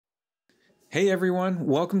Hey everyone,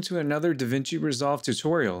 welcome to another DaVinci Resolve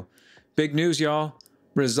tutorial. Big news, y'all.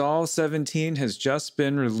 Resolve 17 has just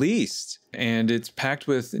been released and it's packed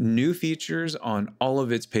with new features on all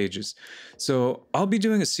of its pages. So I'll be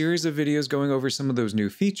doing a series of videos going over some of those new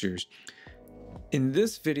features. In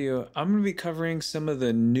this video, I'm going to be covering some of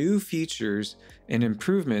the new features and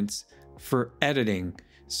improvements for editing.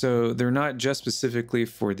 So they're not just specifically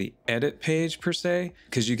for the edit page per se,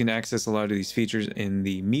 because you can access a lot of these features in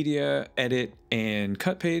the media, edit, and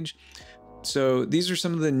cut page. So these are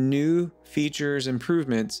some of the new features,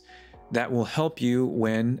 improvements that will help you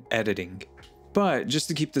when editing. But just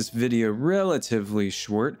to keep this video relatively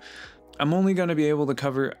short, I'm only going to be able to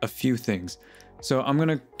cover a few things. So I'm going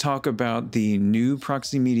to talk about the new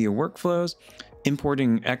Proxy media workflows,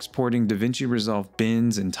 importing, exporting DaVinci Resolve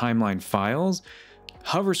bins and timeline files,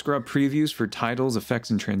 Hoverscrub previews for titles, effects,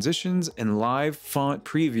 and transitions, and live font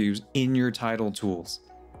previews in your title tools.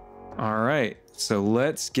 All right, so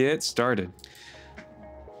let's get started.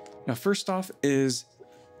 Now, first off is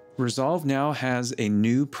Resolve now has a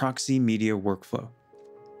new Proxy media workflow.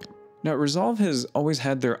 Now, Resolve has always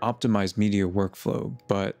had their optimized media workflow,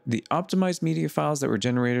 but the optimized media files that were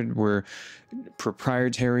generated were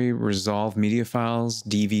proprietary Resolve media files,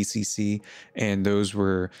 DVCC, and those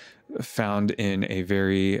were found in a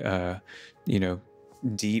very,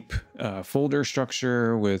 deep folder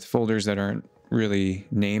structure with folders that aren't really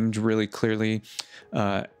named really clearly,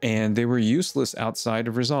 and they were useless outside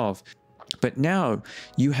of Resolve. But now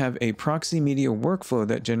you have a Proxy media workflow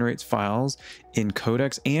that generates files in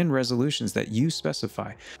codecs and resolutions that you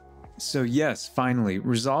specify. So yes, finally,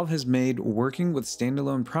 Resolve has made working with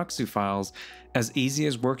standalone Proxy files as easy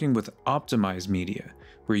as working with optimized media,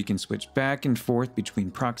 where you can switch back and forth between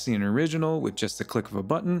Proxy and original with just the click of a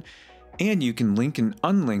button, and you can link and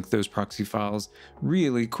unlink those Proxy files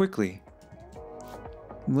really quickly.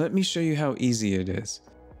 Let me show you how easy it is.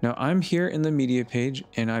 Now I'm here in the media page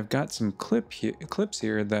and I've got some clips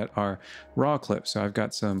here that are raw clips. So I've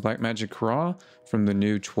got some Blackmagic Raw from the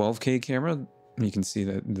new 12K camera. You can see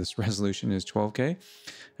that this resolution is 12K.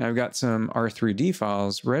 And I've got some R3D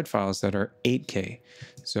files, red files that are 8K.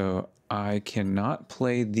 So I cannot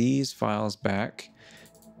play these files back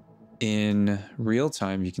in real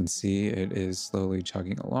time. You can see it is slowly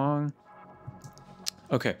chugging along.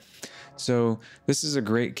 Okay. So this is a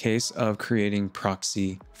great case of creating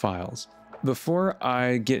Proxy files. Before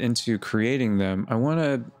I get into creating them, I want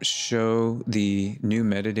to show the new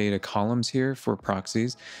metadata columns here for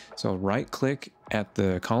proxies. So I'll right click at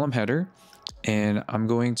the column header and I'm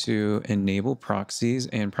going to enable proxies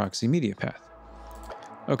and proxy media path.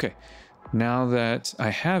 Okay, now that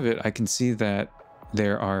I have it, I can see that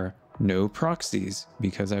there are no proxies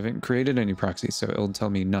because I haven't created any proxies, so it'll tell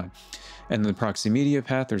me none. And the proxy media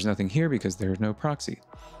path, there's nothing here because there's no proxy.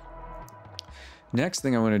 Next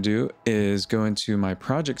thing I want to do is go into my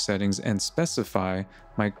project settings and specify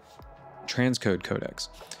my transcode codecs.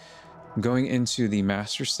 I'm going into the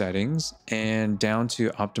master settings and down to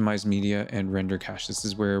optimize media and render cache. This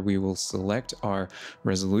is where we will select our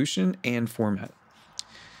resolution and format.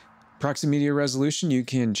 Proxy media resolution, you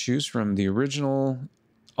can choose from the original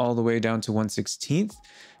all the way down to 1/16th,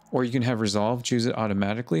 or you can have Resolve choose it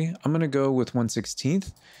automatically. I'm going to go with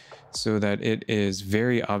 1/16th so that it is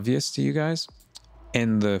very obvious to you guys.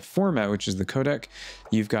 And the format, which is the codec,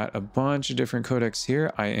 you've got a bunch of different codecs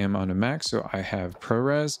here. I am on a Mac, so I have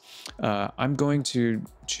ProRes. I'm going to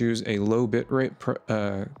choose a low bitrate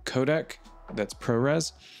codec that's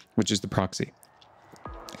ProRes, which is the proxy.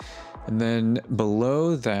 And then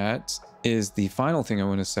below that is the final thing I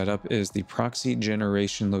want to set up is the proxy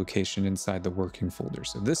generation location inside the working folder.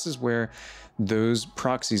 So this is where those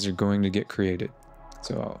proxies are going to get created.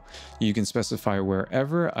 So you can specify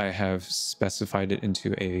wherever. I have specified it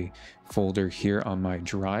into a folder here on my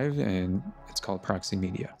drive and it's called proxy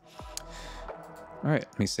media. All right,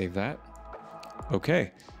 let me save that.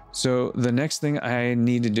 Okay, so the next thing I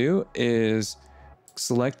need to do is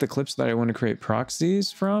select the clips that I want to create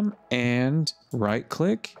proxies from and right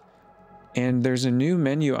click. And there's a new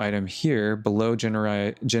menu item here below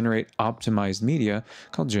generate optimized media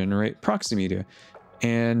called generate proxy media,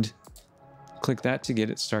 and click that to get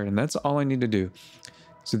it started. And that's all I need to do.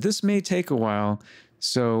 So this may take a while.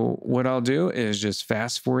 So what I'll do is just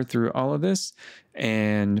fast forward through all of this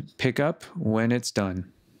and pick up when it's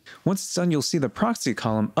done. Once it's done, you'll see the proxy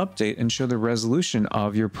column update and show the resolution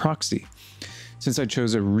of your proxy. Since I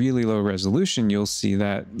chose a really low resolution, you'll see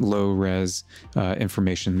that low res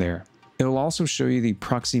information there. It'll also show you the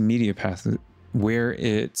proxy media path where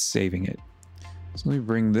it's saving it. So let me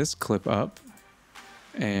bring this clip up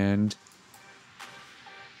and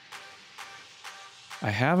I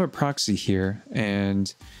have a proxy here,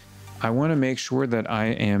 and I want to make sure that I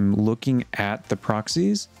am looking at the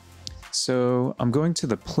proxies. So I'm going to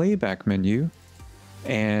the playback menu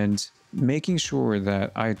and making sure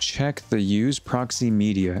that I check the use proxy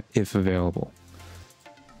media if available.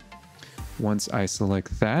 Once I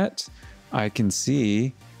select that, I can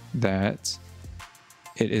see that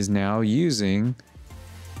it is now using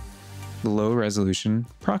the low resolution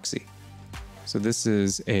proxy. So this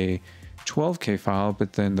is a 12K file,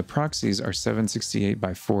 but then the proxies are 768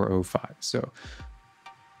 by 405. So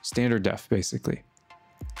standard def, basically.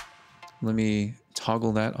 Let me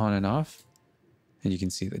toggle that on and off, and you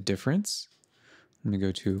can see the difference. Let me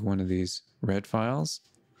go to one of these red files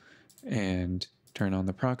and turn on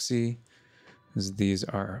the proxy. These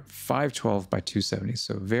are 512 by 270,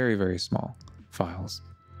 so very, very small files.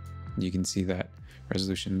 You can see that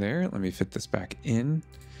resolution there. Let me fit this back in,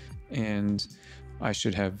 and I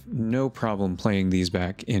should have no problem playing these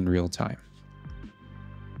back in real time.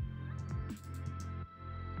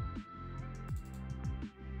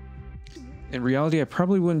 In reality, I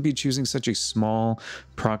probably wouldn't be choosing such a small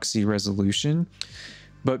proxy resolution,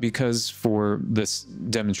 but because for this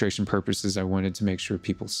demonstration purposes, I wanted to make sure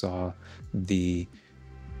people saw the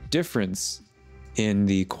difference in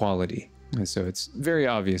the quality. And so it's very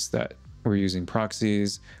obvious that we're using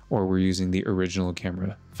proxies or we're using the original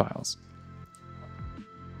camera files.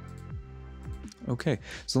 Okay,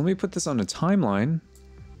 so let me put this on a timeline,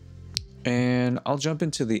 and I'll jump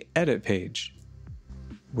into the edit page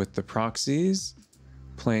with the proxies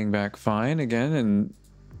playing back fine again, and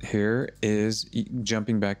here is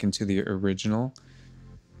jumping back into the original.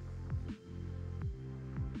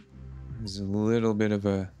 There's a little bit of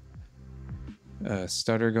a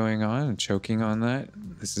stutter going on and choking on that.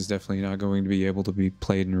 This is definitely not going to be able to be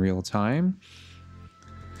played in real time.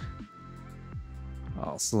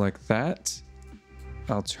 I'll select that.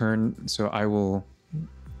 I'll turn, so I will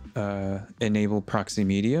enable proxy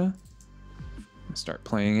media, start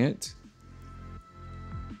playing it.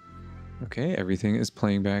 Okay, everything is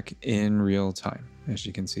playing back in real time, as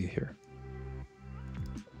you can see here.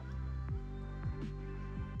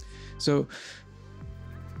 So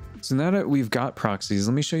now that we've got proxies,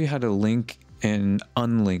 let me show you how to link and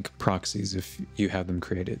unlink proxies if you have them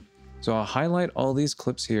created. So I'll highlight all these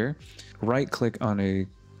clips here, right click on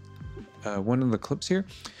one of the clips here,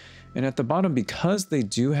 and at the bottom, because they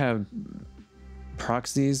do have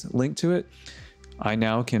proxies linked to it, I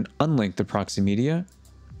now can unlink the proxy media,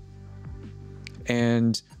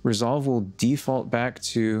 and Resolve will default back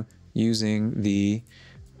to using the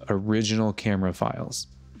original camera files.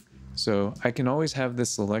 So I can always have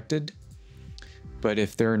this selected, but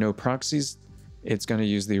if there are no proxies, it's going to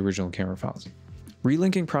use the original camera files.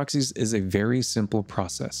 Relinking proxies is a very simple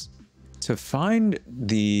process. To find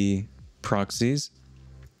the proxies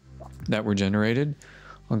that were generated,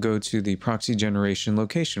 I'll go to the proxy generation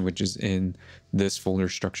location, which is in this folder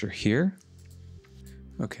structure here.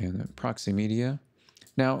 Okay, and then proxy media.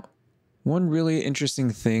 Now, one really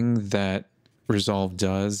interesting thing that Resolve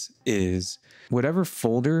does is whatever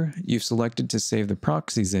folder you've selected to save the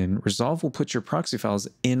proxies in, Resolve will put your proxy files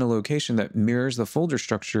in a location that mirrors the folder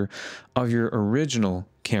structure of your original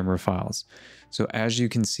camera files. So as you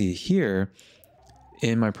can see here,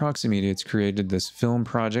 in my proxy media, it's created this film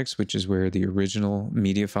projects, which is where the original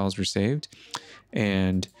media files were saved.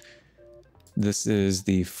 And this is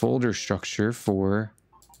the folder structure for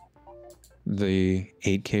the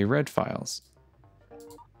 8K red files,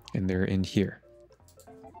 and they're in here.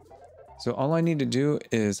 So all I need to do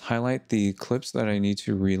is highlight the clips that I need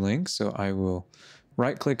to relink. So I will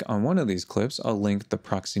right click on one of these clips. I'll link the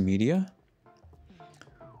proxy media,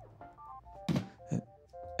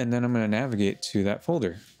 and then I'm going to navigate to that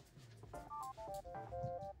folder.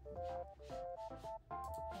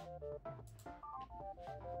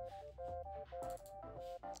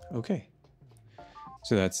 Okay,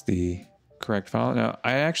 so that's the correct file. Now,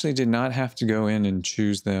 I actually did not have to go in and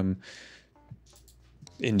choose them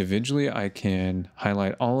individually. I can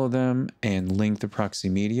highlight all of them and link the proxy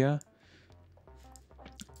media.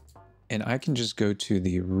 And I can just go to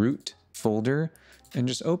the root folder and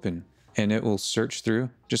just open, and it will search through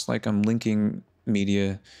just like I'm linking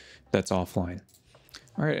media that's offline.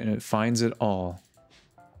 All right, and it finds it all.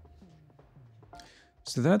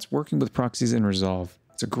 So that's working with proxies in Resolve.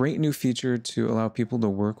 It's a great new feature to allow people to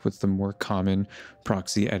work with the more common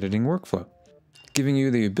proxy editing workflow, giving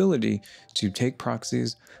you the ability to take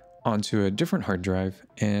proxies onto a different hard drive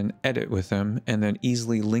and edit with them, and then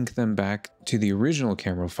easily link them back to the original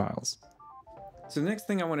camera files. So the next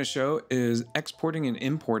thing I want to show is exporting and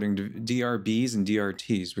importing DRBs and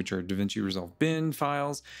DRTs, which are DaVinci Resolve bin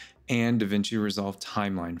files, and DaVinci Resolve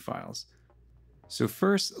timeline files. So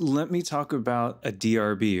first, let me talk about a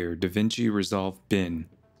DRB, or DaVinci Resolve bin.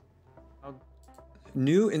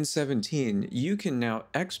 New in 17, you can now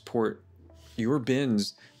export your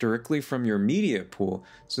bins directly from your media pool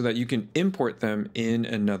so that you can import them in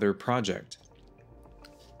another project.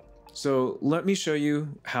 So let me show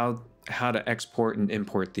you how to export and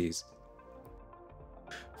import these.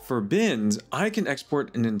 For bins, I can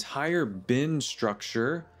export an entire bin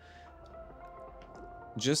structure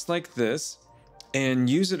just like this and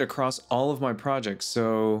use it across all of my projects.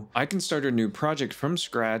 So I can start a new project from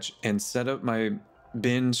scratch and set up my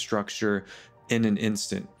bin structure in an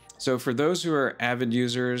instant. So for those who are Avid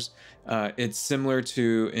users, it's similar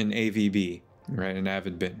to an AVB, right? An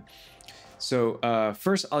Avid bin. So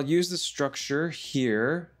first I'll use the structure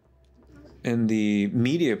here in the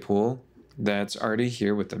media pool that's already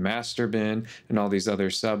here with the master bin and all these other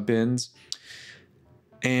sub bins.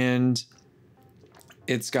 And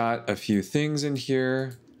it's got a few things in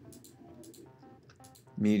here,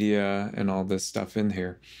 media and all this stuff in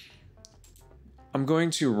here. I'm going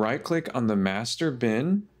to right click on the master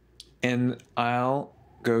bin and I'll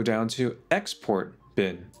go down to export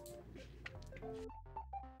bin.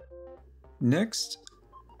 Next,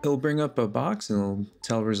 it'll bring up a box and it'll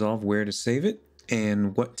tell Resolve where to save it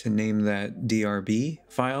and what to name that DRB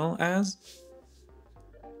file as.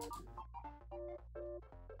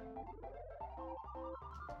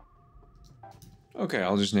 Okay,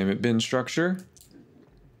 I'll just name it bin structure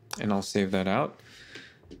and I'll save that out.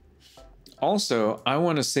 Also, I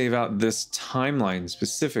want to save out this timeline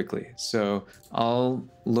specifically. So I'll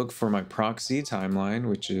look for my proxy timeline,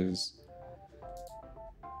 which is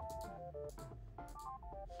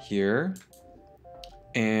here.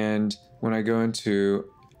 And when I go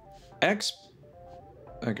into I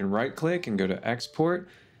can right click and go to export,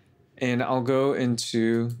 and I'll go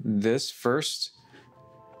into this first.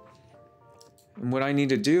 And what I need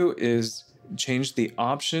to do is change the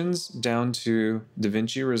options down to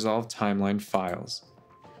DaVinci Resolve timeline files.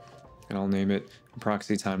 And I'll name it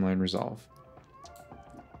Proxy Timeline Resolve.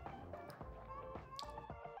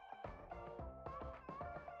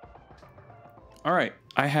 All right,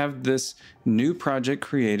 I have this new project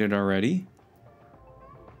created already.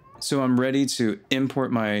 So I'm ready to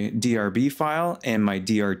import my DRB file and my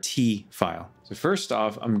DRT file. So first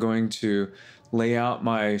off, I'm going to lay out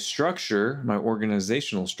my structure, my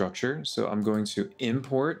organizational structure. So I'm going to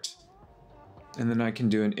import, and then I can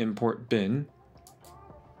do an import bin.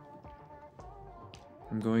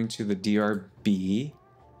 I'm going to the DRB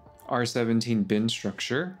R17 bin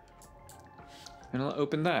structure, and I'll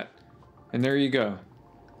open that. And there you go.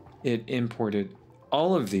 It imported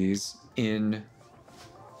all of these in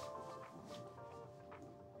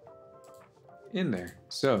there.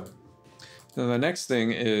 So now the next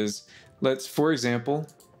thing is, let's, for example,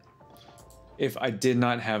 if I did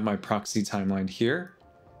not have my proxy timeline here,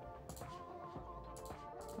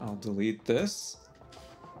 I'll delete this.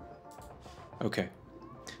 Okay.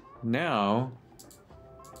 Now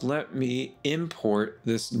let me import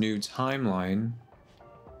this new timeline.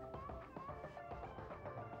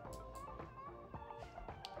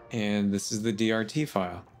 And this is the DRT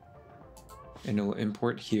file. And it will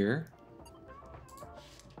import here.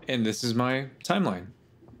 And this is my timeline.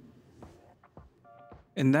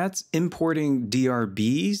 And that's importing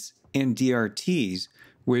DRBs and DRTs,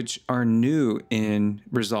 which are new in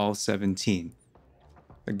Resolve 17.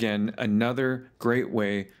 Again, another great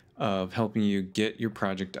way of helping you get your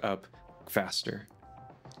project up faster.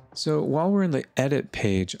 So while we're in the edit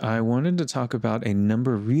page, I wanted to talk about a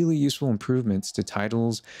number of really useful improvements to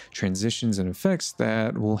titles, transitions, and effects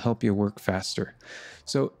that will help you work faster.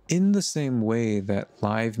 So in the same way that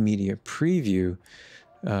Live Media Preview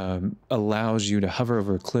allows you to hover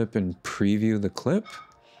over a clip and preview the clip,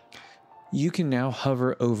 you can now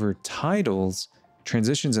hover over titles,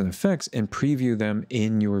 transitions, and effects and preview them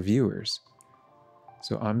in your viewers.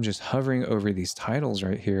 So I'm just hovering over these titles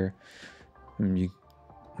right here.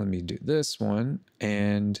 Let me do this one,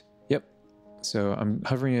 and yep. So I'm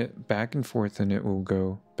hovering it back and forth and it will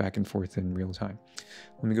go back and forth in real time.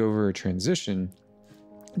 Let me go over a transition.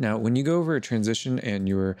 Now, when you go over a transition and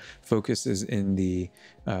your focus is in the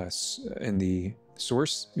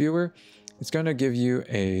source viewer, it's going to give you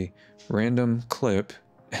a random clip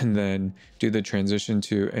and then do the transition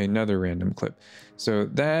to another random clip. So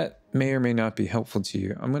that may or may not be helpful to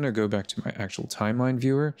you. I'm going to go back to my actual timeline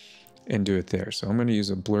viewer and do it there. So I'm going to use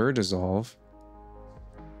a blur dissolve,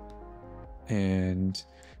 and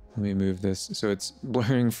let me move this. So it's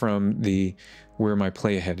blurring from where my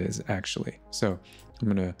playhead is actually. So I'm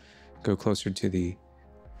going to go closer to the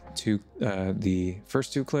the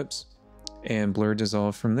first two clips and blur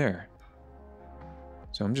dissolve from there.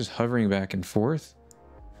 So I'm just hovering back and forth.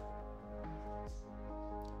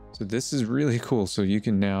 So this is really cool. So you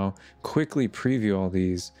can now quickly preview all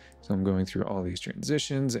these. So I'm going through all these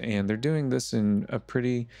transitions, and they're doing this in a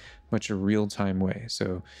pretty much a real-time way.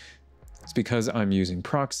 So it's because I'm using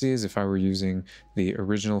proxies. If I were using the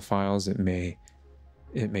original files, it may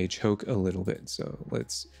choke a little bit. So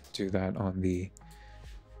let's do that on the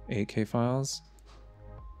 8K files.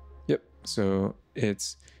 Yep. So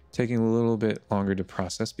it's taking a little bit longer to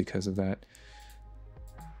process because of that,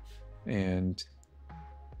 and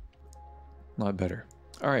a lot better.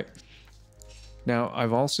 All right. Now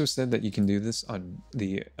I've also said that you can do this on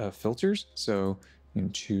the filters. So you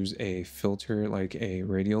can choose a filter like a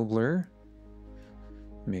radial blur.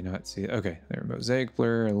 You may not see it. Okay, there, mosaic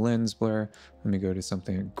blur, a lens blur. Let me go to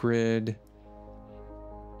something like grid.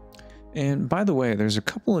 And by the way, there's a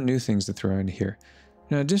couple of new things to throw in here.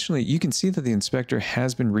 Now, additionally, you can see that the inspector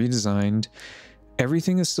has been redesigned.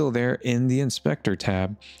 Everything is still there in the inspector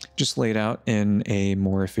tab, just laid out in a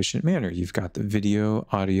more efficient manner. You've got the video,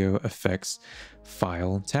 audio, effects,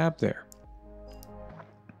 file tab there.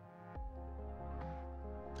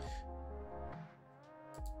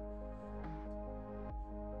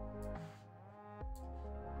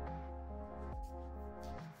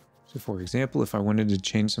 So for example, if I wanted to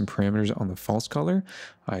change some parameters on the false color,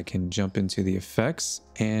 I can jump into the effects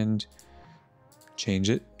and change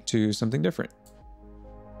it to something different.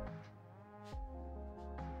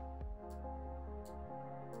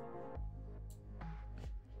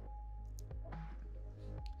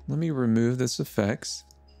 Let me remove this effects.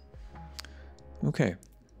 Okay.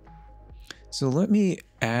 So let me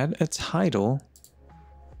add a title.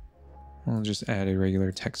 I'll just add a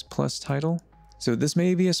regular text plus title. So this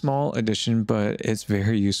may be a small addition, but it's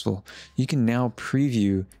very useful. You can now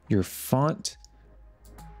preview your font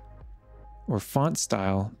or font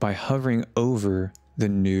style by hovering over the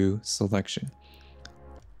new selection.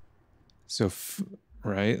 So,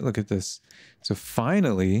 right, look at this. So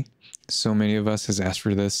finally, so many of us has asked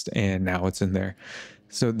for this, and now it's in there.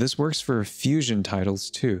 So this works for Fusion titles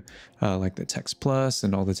too, like the text plus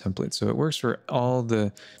and all the templates. So it works for all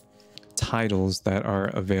the titles that are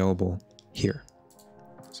available here.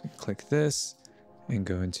 So click this and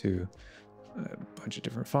go into a bunch of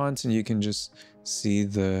different fonts, and you can just see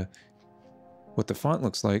what the font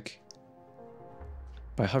looks like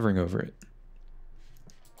by hovering over it.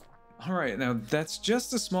 All right, now that's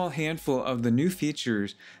just a small handful of the new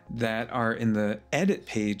features that are in the edit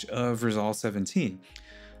page of Resolve 17.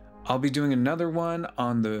 I'll be doing another one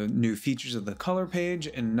on the new features of the color page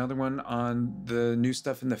and another one on the new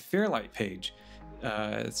stuff in the Fairlight page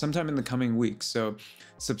sometime in the coming weeks. So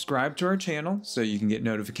subscribe to our channel so you can get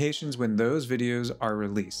notifications when those videos are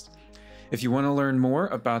released. If you want to learn more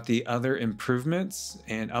about the other improvements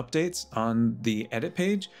and updates on the edit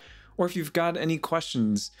page, or if you've got any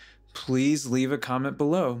questions, please leave a comment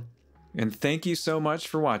below. And thank you so much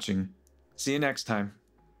for watching. See you next time.